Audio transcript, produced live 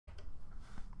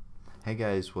Hey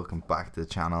guys, welcome back to the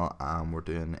channel. We're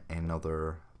doing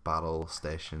another battle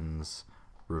stations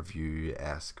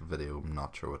review-esque video. I'm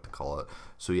not sure what to call it.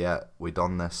 So yeah, we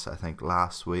done this I think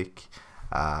last week.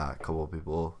 A couple of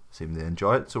people seem to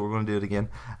enjoy it, so we're going to do it again.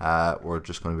 We're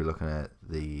just going to be looking at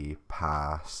the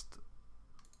past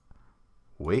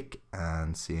week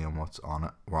and seeing what's on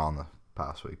it. We're on the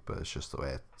past week, but it's just the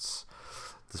way it's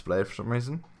displayed for some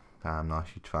reason. I'm not a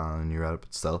huge fan of new Reddit,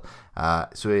 but still.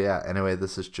 So yeah, anyway,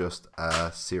 this is just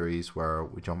a series where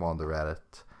we jump on the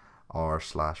Reddit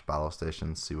r/battle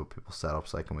stations, see what people's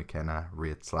setups like, and we kind of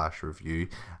rate/review.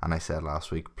 And I said last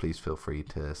week, please feel free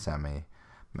to send me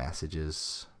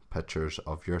messages, pictures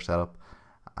of your setup,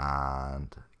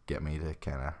 and get me to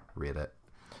kind of rate it.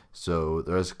 So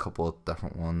there's a couple of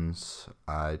different ones.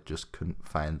 I just couldn't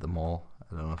find them all.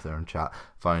 I don't know if they're in chat.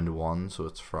 Found one, so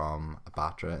it's from a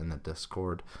Batra in the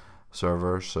Discord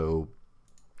server. So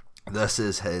this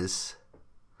is his.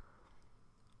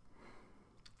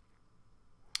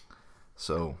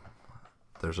 So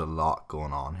there's a lot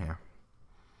going on here.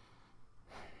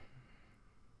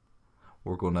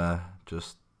 We're gonna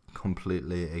just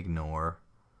completely ignore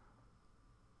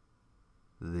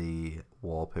the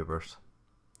wallpapers.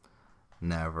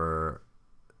 Never,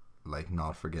 like,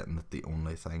 not forgetting that the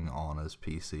only thing on his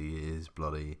PC is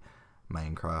bloody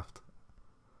Minecraft.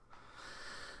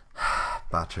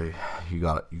 Battery, you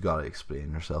gotta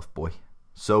explain yourself, boy.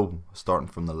 So starting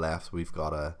from the left, we've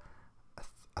got a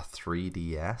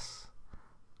 3DS,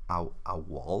 a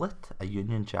wallet, a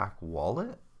Union Jack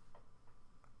wallet.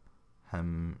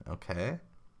 Okay.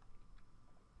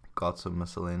 Got some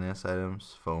miscellaneous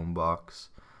items, phone box,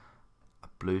 a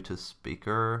Bluetooth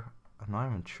speaker. I'm not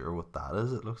even sure what that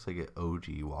is. It looks like an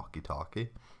OG walkie-talkie.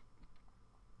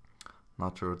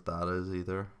 Not sure what that is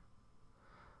either.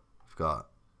 We've got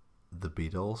the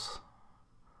Beatles.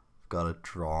 We've got a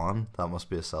drawn. That must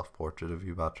be a self-portrait of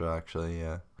you, Batra, actually,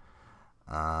 yeah.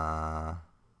 I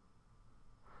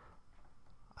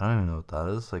don't even know what that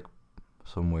is. Like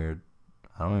some weird,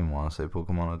 I don't even want to say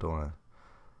Pokemon. I don't want to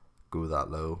go that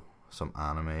low. Some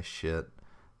anime shit.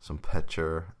 Some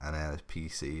picture. And then his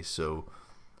PC. So,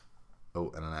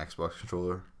 oh, and an Xbox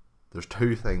controller. There's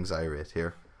two things I rate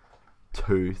here.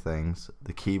 Two things.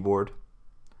 The keyboard,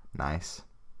 nice.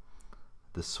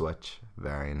 The Switch,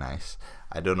 very nice.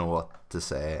 I don't know what to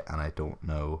say, and I don't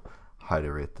know how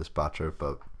to rate this Batra,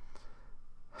 but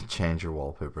change your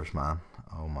wallpapers, man.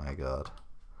 Oh my god.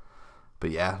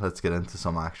 But yeah, let's get into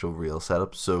some actual real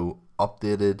setups. So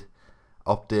update,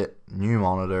 new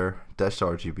monitor, dished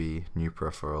RGB, new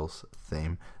peripherals,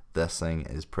 theme. This thing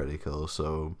is pretty cool.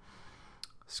 So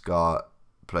it's got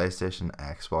PlayStation,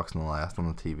 Xbox on the left on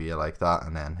the TV. I like that,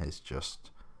 and then his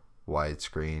just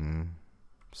widescreen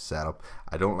setup.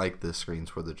 I don't like the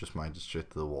screens where they're just mounted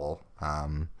straight to the wall.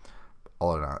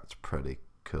 All of that, it's pretty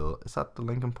cool. Is that the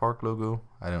Linkin Park logo?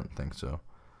 I don't think so.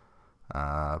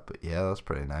 But yeah, that's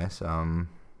pretty nice. I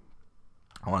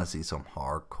want to see some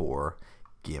hardcore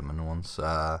gaming ones.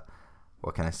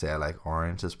 What can I say? I like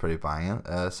orange. It's pretty banging.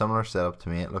 Similar setup to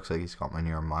me. It looks like he's got my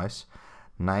newer mouse.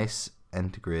 Nice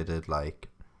integrated, like,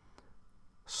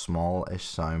 small-ish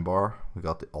soundbar. We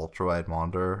got the ultra-wide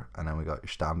monitor, and then we got your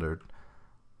standard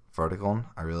vertical one.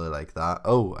 I really like that.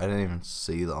 Oh, I didn't even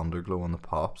see the underglow on the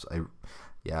pops.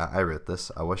 I rate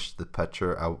this. I wish the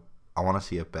picture, I want to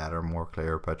see a better, more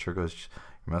clear picture, because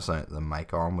you're missing out the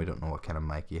mic arm. We don't know what kind of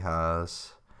mic he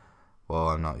has. Well,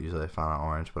 I'm not usually a fan of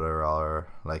orange, but I rather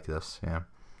like this. Yeah,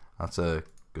 that's a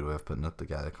good way of putting it. The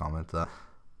guy that commented that.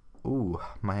 Ooh,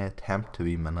 my attempt to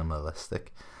be minimalistic.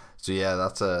 So yeah,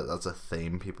 that's a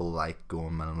theme. People like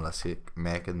going minimalistic,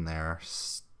 making their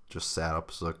just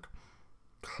setups look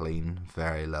clean,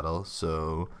 very little.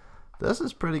 So this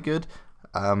is pretty good.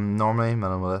 Normally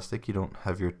minimalistic, you don't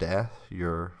have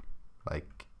your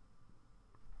like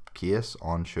case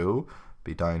on show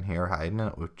be down here hiding.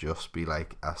 It would just be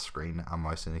like a screen, a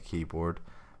mouse, and a keyboard.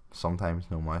 Sometimes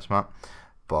no mouse mat.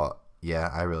 But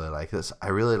yeah, I really like this. I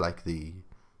really like the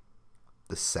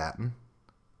setting.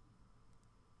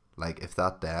 Like if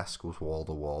that desk was wall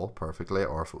to wall perfectly,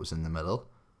 or if it was in the middle,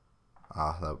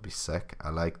 that would be sick. I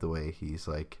like the way he's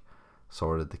like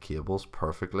sorted the cables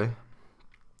perfectly.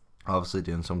 Obviously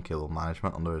doing some cable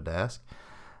management under a desk.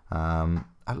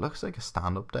 It looks like a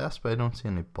stand-up desk, but I don't see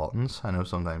any buttons. I know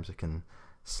sometimes it can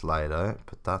slide out,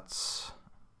 but that's,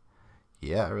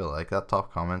 yeah, I really like that.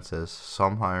 Top comment says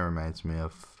somehow reminds me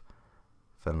of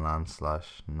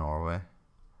Finland/Norway.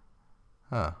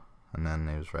 Oh, and then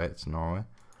he was right, it's Norway.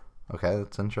 Okay,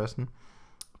 that's interesting.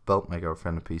 Built my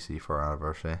girlfriend a PC for our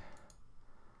anniversary.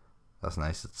 That's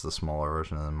nice. It's the smaller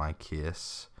version of my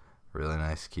case. Really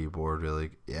nice keyboard.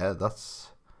 Really, yeah, that's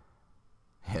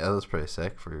Yeah, that's pretty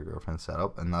sick for your girlfriend's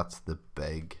setup. And that's the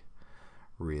big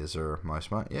Razer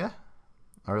mouse mount. Yeah,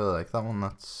 I really like that one.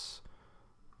 That's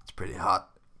pretty hot.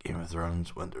 Game of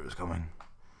Thrones, winter is coming.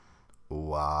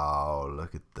 Wow,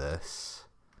 look at this.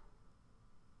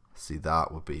 See,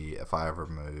 that would be if I ever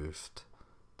moved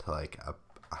to like a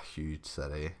huge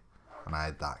city and I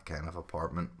had that kind of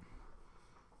apartment.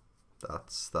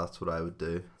 That's what I would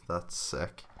do. That's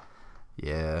sick.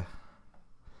 Yeah.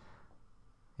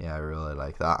 Yeah, I really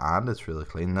like that, and it's really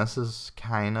clean. This is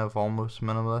kind of almost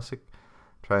minimalistic.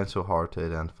 Trying so hard to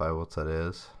identify what that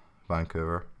is.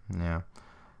 Vancouver. Yeah.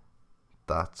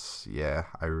 Yeah,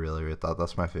 I really rate that.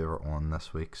 That's my favorite one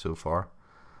this week so far.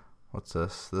 What's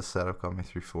this? This setup got me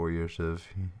through 4 years of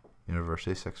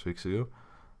university 6 weeks ago.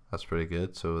 That's pretty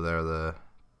good. So they're the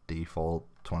default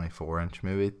 24-inch,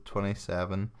 maybe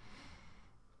 27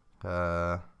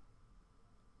 Dell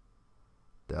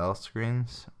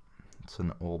screens. It's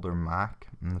an older Mac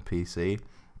in the PC.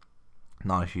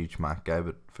 Not a huge Mac guy,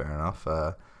 but fair enough.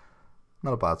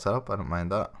 Not a bad setup. I don't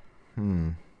mind that.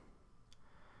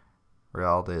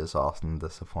 Reality is often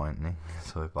disappointing,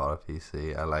 so I bought a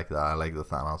PC. I like that. I like the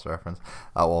Thanos reference.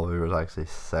 That wallpaper is actually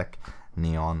sick.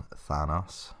 Neon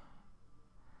Thanos.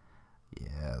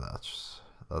 Yeah,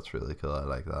 that's really cool. I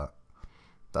like that.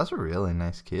 That's a really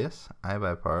nice case.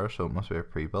 iBuyPower, so it must be a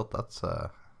pre-built. That's yeah,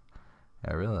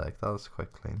 I really like that. It's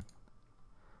quite clean.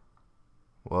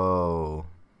 Whoa.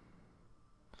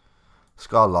 It's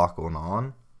got a lot going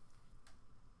on.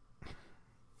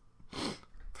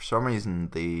 For some reason,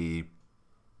 the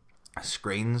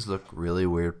screens look really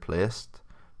weird placed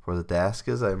where the desk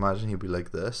is. I imagine he'd be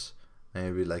like this,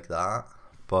 maybe like that,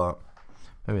 but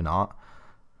maybe not.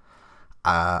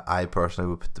 I personally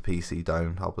would put the PC down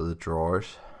on top of the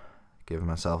drawers, giving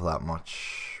myself that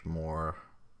much more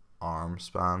arm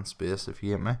span space, if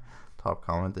you get me. Top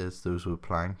comment is, those with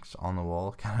planks on the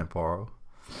wall, can I borrow?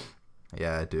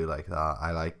 Yeah, I do like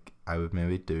that. I would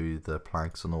maybe do the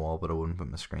planks on the wall, but I wouldn't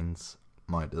put my screens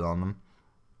mounted on them.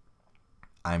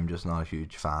 I'm just not a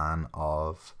huge fan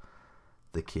of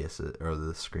the cases or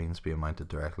the screens being mounted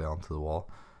directly onto the wall.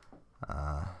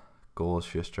 Goals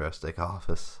futuristic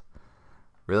office.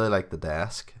 Really like the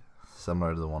desk,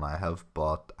 similar to the one I have,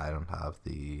 but I don't have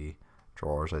the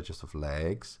drawers. I just have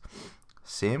legs.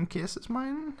 Same case as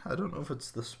mine. I don't know if it's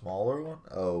the smaller one.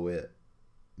 Oh wait,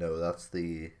 no, that's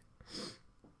the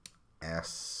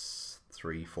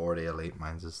S340 Elite.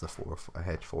 Mine's is the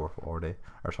H440,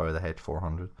 or sorry, the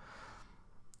H400.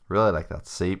 Really like that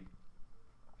seat.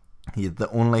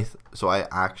 So I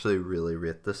actually really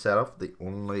rate this setup. The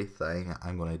only thing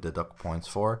I'm going to deduct points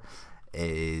for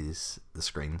is the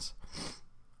screens.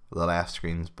 The left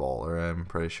screen's baller. I'm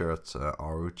pretty sure it's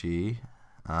ROG,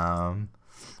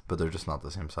 but they're just not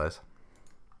the same size.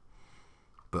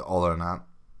 But other than that,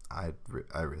 I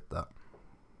rate that.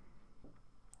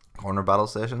 Corner battle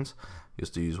stations.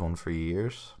 Used to use one for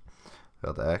years. We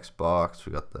got the Xbox.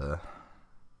 We got the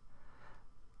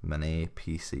mini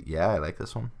PC. Yeah, I like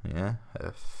this one. Yeah,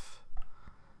 if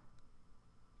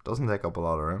doesn't take up a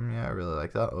lot of room. Yeah, I really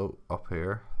like that. Oh, up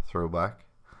here, throwback.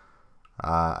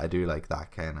 I do like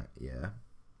that kind of.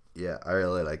 Yeah, I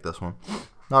really like this one.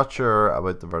 Not sure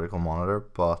about the vertical monitor,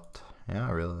 but yeah,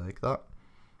 I really like that.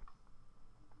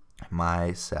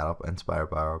 My setup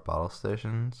inspired by our battle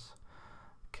stations.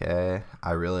 Okay,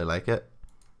 I really like it.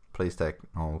 Please take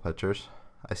normal pictures.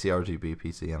 I see RGB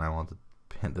PC and I want to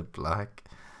paint it black.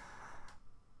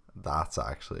 That's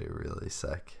actually really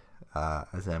sick.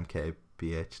 As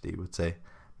MKBHD would say,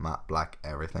 matte black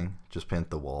everything. Just paint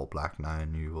the wall black now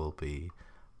and you will be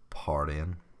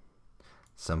partying.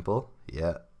 Simple,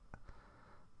 yeah.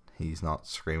 He's not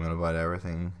screaming about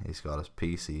everything. He's got his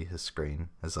PC, his screen,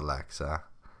 his Alexa,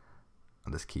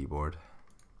 and his keyboard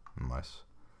and mouse.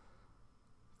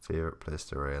 Favorite place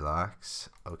to relax.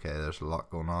 Okay, there's a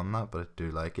lot going on in that, but I do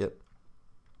like it.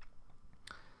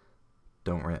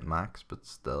 Don't rate max, but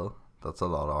still, that's a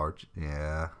lot of RGB.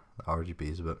 Yeah, the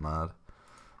RGB is a bit mad.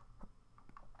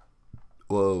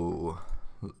 Whoa,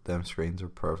 them screens are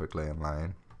perfectly in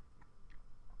line.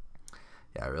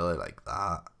 Yeah, I really like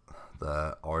that.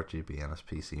 The RGB and his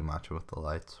PC matching with the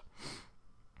lights.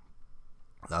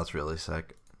 That's really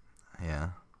sick. Yeah.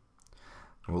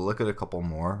 We'll look at a couple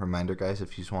more. Reminder, guys,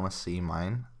 if you want to see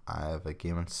mine, I have a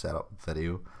gaming setup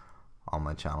video on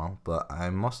my channel, but I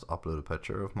must upload a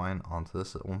picture of mine onto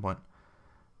this at one point.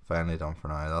 Finally done for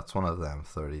now. That's one of them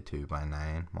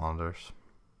 32:9 monitors.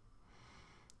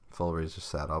 Full Razer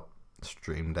setup.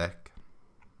 Stream Deck.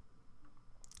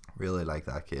 Really like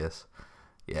that case.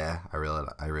 Yeah, I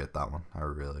rate that one. I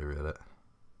really rate it.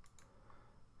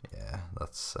 Yeah,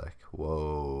 that's sick.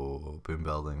 Whoa, been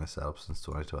building this setup since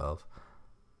 2012.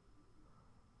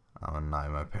 And now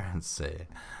my parents say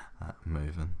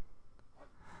moving.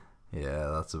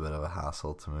 Yeah, that's a bit of a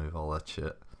hassle to move all that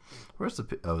shit. Where's the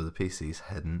the PC's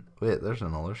hidden? Wait, there's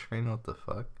another screen. What the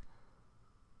fuck?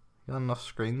 You got enough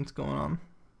screens going on?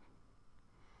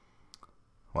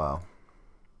 Wow.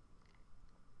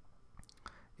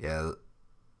 Yeah,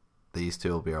 these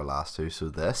two will be our last two. So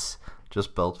this,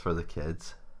 just built for the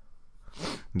kids.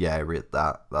 Yeah, I rate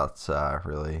that. That's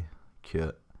really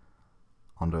cute.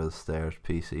 Under the stairs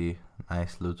PC.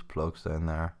 Nice, loads of plugs down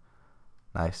there.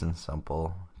 Nice and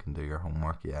simple. Can do your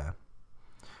homework. Yeah,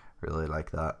 really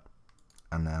like that.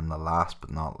 And then the last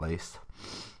but not least,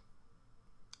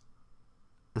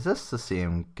 is this the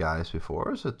same guy as before,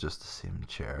 or is it just the same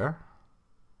chair?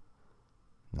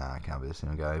 Nah, it can't be the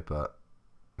same guy, but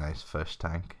nice fish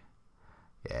tank.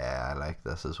 Yeah, I like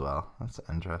this as well. That's an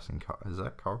interesting. Is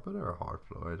that carpet or hard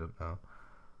floor? I don't know.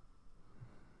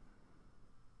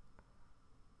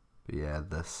 But yeah,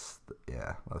 that's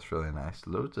really nice.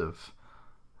 Loads of,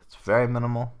 it's very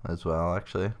minimal as well,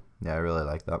 actually. Yeah, I really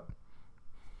like that.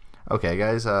 Okay,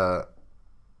 guys,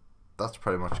 that's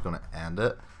pretty much going to end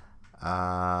it.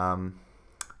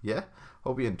 Yeah,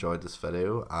 hope you enjoyed this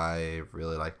video. I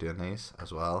really like doing these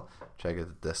as well. Check out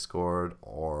the Discord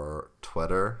or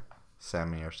Twitter.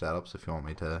 Send me your setups if you want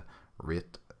me to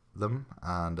rate them.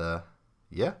 And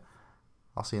yeah,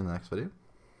 I'll see you in the next video.